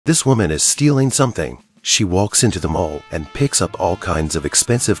This woman is stealing something. She walks into the mall and picks up all kinds of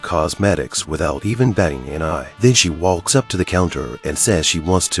expensive cosmetics without even batting an eye. Then she walks up to the counter and says she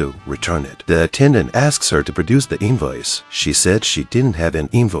wants to return it. The attendant asks her to produce the invoice. She said she didn't have an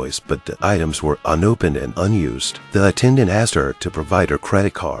invoice, but the items were unopened and unused. The attendant asked her to provide her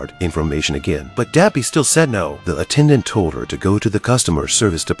credit card information again, but Debbie still said no. The attendant told her to go to the customer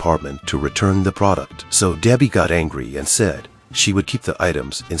service department to return the product. So Debbie got angry and said she would keep the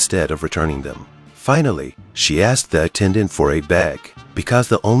items instead of returning them. Finally, she asked the attendant for a bag, because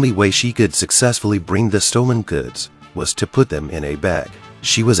the only way she could successfully bring the stolen goods was to put them in a bag.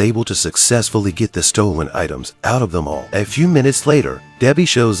 She was able to successfully get the stolen items out of the mall. A few minutes later, Debbie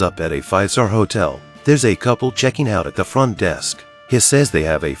shows up at a 5-star hotel. There's a couple checking out at the front desk. He says they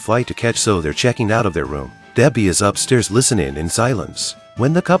have a flight to catch, so they're checking out of their room. Debbie is upstairs listening in silence.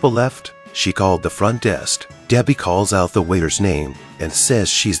 When the couple left, she called the front desk. Debbie calls out the waiter's name and says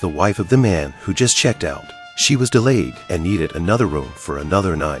she's the wife of the man who just checked out. She was delayed and needed another room for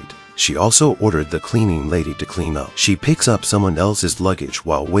another night. She also ordered the cleaning lady to clean up. She picks up someone else's luggage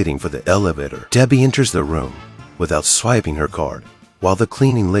while waiting for the elevator. Debbie enters the room without swiping her card while the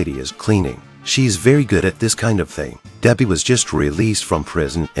cleaning lady is cleaning. She's very good at this kind of thing. Debbie was just released from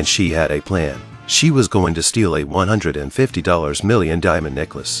prison and she had a plan. She was going to steal a $150 million diamond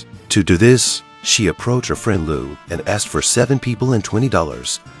necklace. To do this, she approached her friend Lou and asked for 7 people and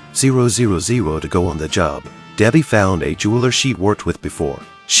 $20,000 to go on the job. Debbie found a jeweler she'd worked with before.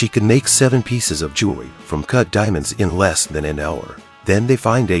 She could make 7 pieces of jewelry from cut diamonds in less than an hour. Then they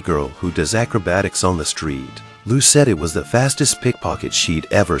find a girl who does acrobatics on the street. Lou said it was the fastest pickpocket she'd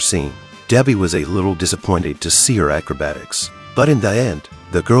ever seen. Debbie was a little disappointed to see her acrobatics, but in the end,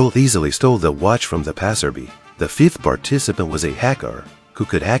 the girl easily stole the watch from the passerby. The 5th participant was a hacker who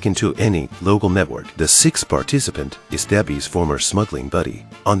could hack into any local network. The 6th participant is Debbie's former smuggling buddy.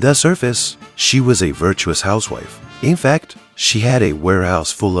 On the surface, she was a virtuous housewife. In fact, she had a warehouse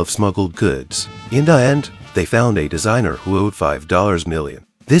full of smuggled goods. In the end, they found a designer who owed $5 million.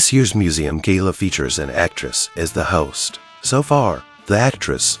 This year's museum gala features an actress as the host. So far, the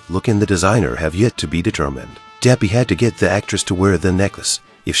actress, look, and the designer have yet to be determined. Debbie had to get the actress to wear the necklace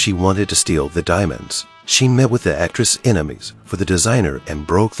if she wanted to steal the diamonds. She met with the actress' enemies for the designer and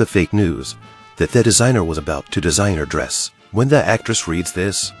broke the fake news that the designer was about to design her dress. When the actress reads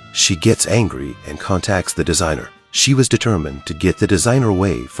this, she gets angry and contacts the designer. She was determined to get the designer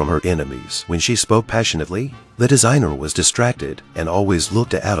away from her enemies. When she spoke passionately, the designer was distracted and always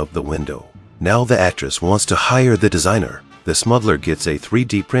looked out of the window. Now the actress wants to hire the designer. The smuggler gets a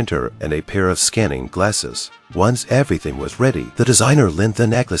 3D printer and a pair of scanning glasses. Once everything was ready, the designer lent the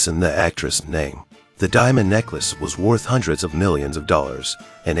necklace in the actress' name. The diamond necklace was worth hundreds of millions of dollars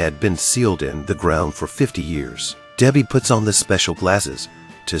and had been sealed in the ground for 50 years. Debbie puts on the special glasses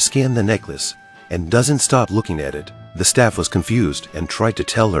to scan the necklace and doesn't stop looking at it. The staff was confused and tried to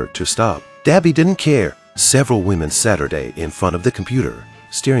tell her to stop. Debbie didn't care. Several women Saturday in front of the computer,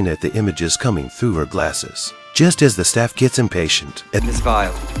 staring at the images coming through her glasses. Just as the staff gets impatient, Miss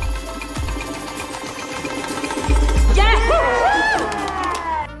Vile.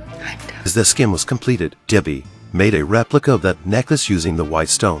 As the scan was completed, Debbie made a replica of that necklace using the white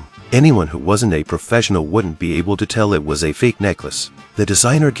stone. Anyone who wasn't a professional wouldn't be able to tell it was a fake necklace. The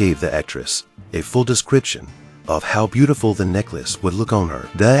designer gave the actress a full description of how beautiful the necklace would look on her.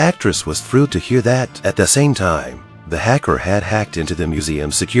 The actress was thrilled to hear that. At the same time, the hacker had hacked into the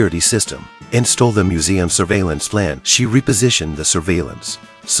museum's security system and stole the museum's surveillance plan. She repositioned the surveillance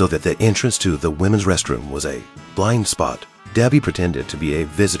so that the entrance to the women's restroom was a blind spot. Debbie pretended to be a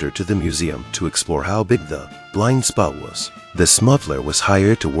visitor to the museum to explore how big the blind spot was. The smuggler was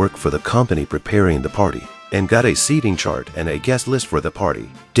hired to work for the company preparing the party and got a seating chart and a guest list for the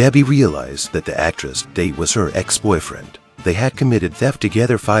party. Debbie realized that the actress' date was her ex-boyfriend. They had committed theft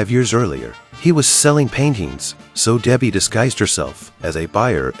together 5 years earlier. He was selling paintings, so Debbie disguised herself as a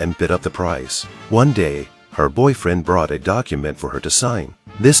buyer and bid up the price. One day, her boyfriend brought a document for her to sign.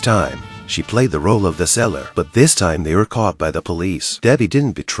 This time, she played the role of the seller, but this time they were caught by the police. Debbie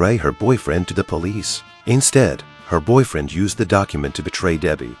didn't betray her boyfriend to the police. Instead, her boyfriend used the document to betray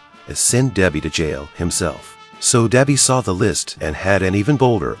Debbie and send Debbie to jail himself. So Debbie saw the list and had an even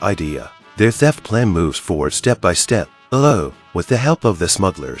bolder idea. Their theft plan moves forward step by step. Hello, with the help of the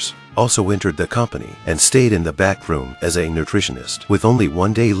smugglers, also entered the company and stayed in the back room as a nutritionist. With only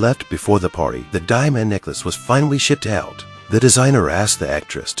 1 day left before the party, the diamond necklace was finally shipped out. The designer asked the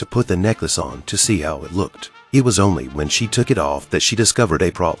actress to put the necklace on to see how it looked. It was only when she took it off that she discovered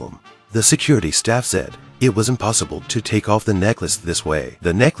a problem. The security staff said it was impossible to take off the necklace this way.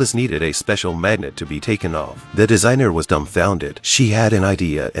 The necklace needed a special magnet to be taken off. The designer was dumbfounded. She had an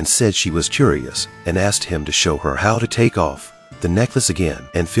idea and said she was curious and asked him to show her how to take off the necklace again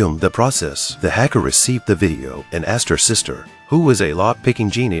and film the process. The hacker received the video and asked her sister, who was a lock-picking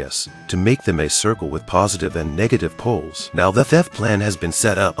genius, to make them a circle with positive and negative poles. Now the theft plan has been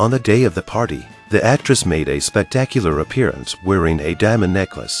set up. On the day of the party, the actress made a spectacular appearance wearing a diamond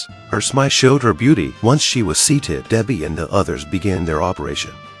necklace. Her smile showed her beauty. Once she was seated, Debbie and the others began their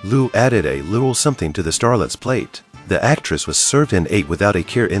operation. Lou added a little something to the starlet's plate. The actress was served and ate without a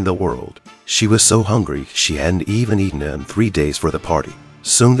care in the world. She was so hungry she hadn't even eaten in 3 days for the party.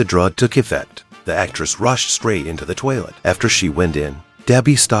 Soon the drug took effect. The actress rushed straight into the toilet. After she went in,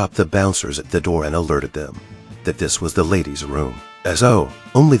 Debbie stopped the bouncers at the door and alerted them that this was the ladies' room.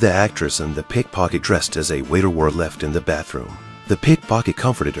 Only the actress and the pickpocket dressed as a waiter were left in the bathroom. The pickpocket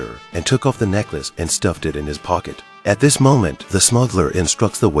comforted her and took off the necklace and stuffed it in his pocket. At this moment, the smuggler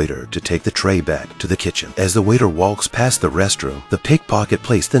instructs the waiter to take the tray back to the kitchen. As the waiter walks past the restroom, the pickpocket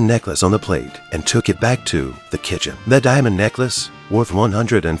placed the necklace on the plate and took it back to the kitchen. The diamond necklace, worth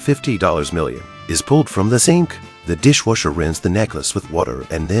 $150 million, is pulled from the sink. The dishwasher rinsed the necklace with water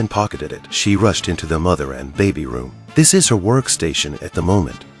and then pocketed it. She rushed into the mother and baby room. This is her workstation at the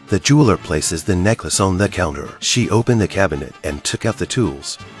moment. The jeweler places the necklace on the counter. She opened the cabinet and took out the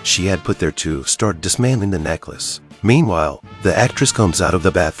tools she had put there to start dismantling the necklace. Meanwhile, the actress comes out of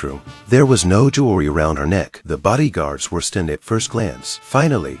the bathroom. There was no jewelry around her neck. The bodyguards were stunned at first glance.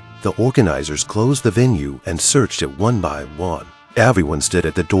 Finally, the organizers closed the venue and searched it one by one. Everyone stood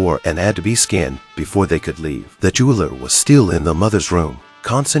at the door and had to be scanned before they could leave. The jeweler was still in the mother's room,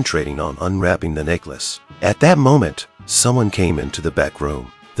 concentrating on unwrapping the necklace. At that moment, someone came into the back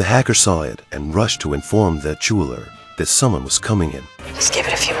room. The hacker saw it and rushed to inform the jeweler that someone was coming in. Just give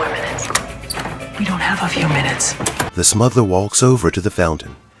it a few more minutes. We don't have a few minutes. The smuggler walks over to the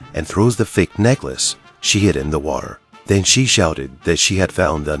fountain and throws the fake necklace she hid in the water. Then she shouted that she had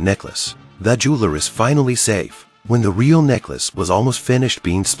found the necklace. The jeweler is finally safe. When the real necklace was almost finished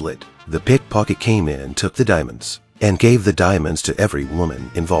being split, the pickpocket came in and took the diamonds and gave the diamonds to every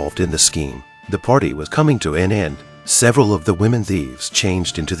woman involved in the scheme. The party was coming to an end. Several of the women thieves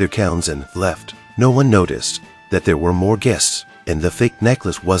changed into their gowns and left. No one noticed that there were more guests, and the fake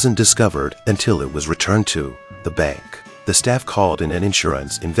necklace wasn't discovered until it was returned to the bank. The staff called in an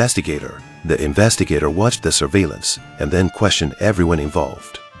insurance investigator. The investigator watched the surveillance and then questioned everyone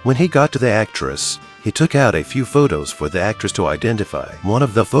involved. When he got to the actress, he took out a few photos for the actress to identify. One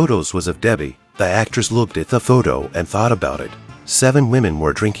of the photos was of Debbie. The actress looked at the photo and thought about it. 7 women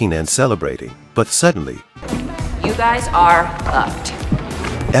were drinking and celebrating, but suddenly, You guys are fucked.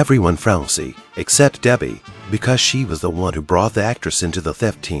 everyone frowned, except Debbie, because she was the one who brought the actress into the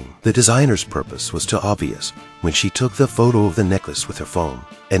theft team. The designer's purpose was too obvious when she took the photo of the necklace with her phone,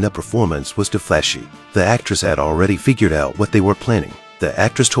 and the performance was too flashy. The actress had already figured out what they were planning. The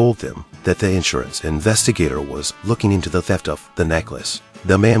actress told them that the insurance investigator was looking into the theft of the necklace.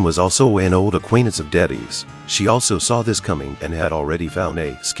 The man was also an old acquaintance of Debbie's. She also saw this coming and had already found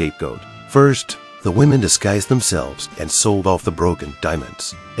a scapegoat. First, the women disguised themselves and sold off the broken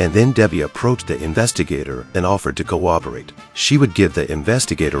diamonds. And then Debbie approached the investigator and offered to cooperate. She would give the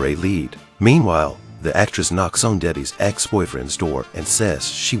investigator a lead. Meanwhile, the actress knocks on Debbie's ex-boyfriend's door and says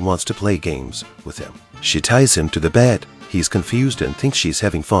she wants to play games with him. She ties him to the bed. He's confused and thinks she's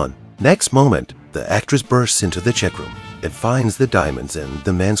having fun. Next moment, the actress bursts into the check room and finds the diamonds and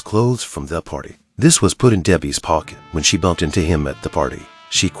the man's clothes from the party. This was put in Debbie's pocket when she bumped into him at the party.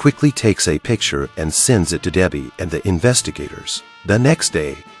 She quickly takes a picture and sends it to Debbie and the investigators. The next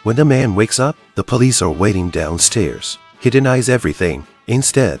day, when the man wakes up, the police are waiting downstairs. He denies everything.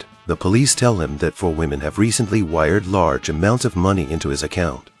 Instead, the police tell him that 4 women have recently wired large amounts of money into his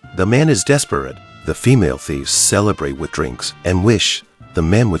account. The man is desperate. The female thieves celebrate with drinks and wish the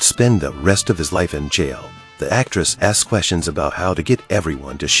man would spend the rest of his life in jail. The actress asks questions about how to get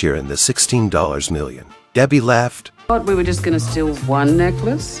everyone to share in the $16 million. Debbie laughed. Thought we were just gonna steal one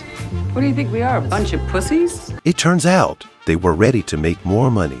necklace? What do you think we are, a bunch of pussies? It turns out they were ready to make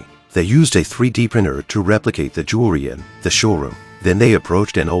more money. They used a 3D printer to replicate the jewelry in the showroom. Then they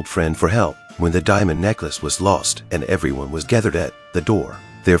approached an old friend for help. When the diamond necklace was lost and everyone was gathered at the door,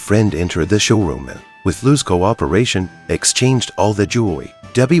 their friend entered the showroom and, with Lou's cooperation, exchanged all the jewelry.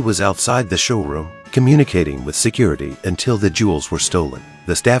 Debbie was outside the showroom, communicating with security until the jewels were stolen.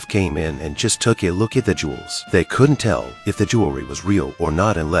 The staff came in and just took a look at the jewels. They couldn't tell if the jewelry was real or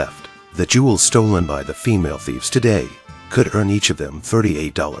not and left. The jewels stolen by the female thieves today could earn each of them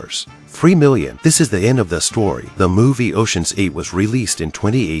 $38. $3 million. This is the end of the story. The movie Ocean's 8 was released in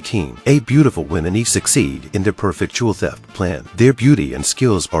 2018. 8 beautiful women each succeed in their perfect jewel theft plan. Their beauty and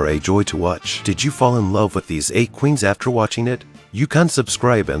skills are a joy to watch. Did you fall in love with these 8 queens after watching it? You can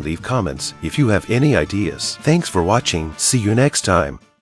subscribe and leave comments if you have any ideas. Thanks for watching. See you next time.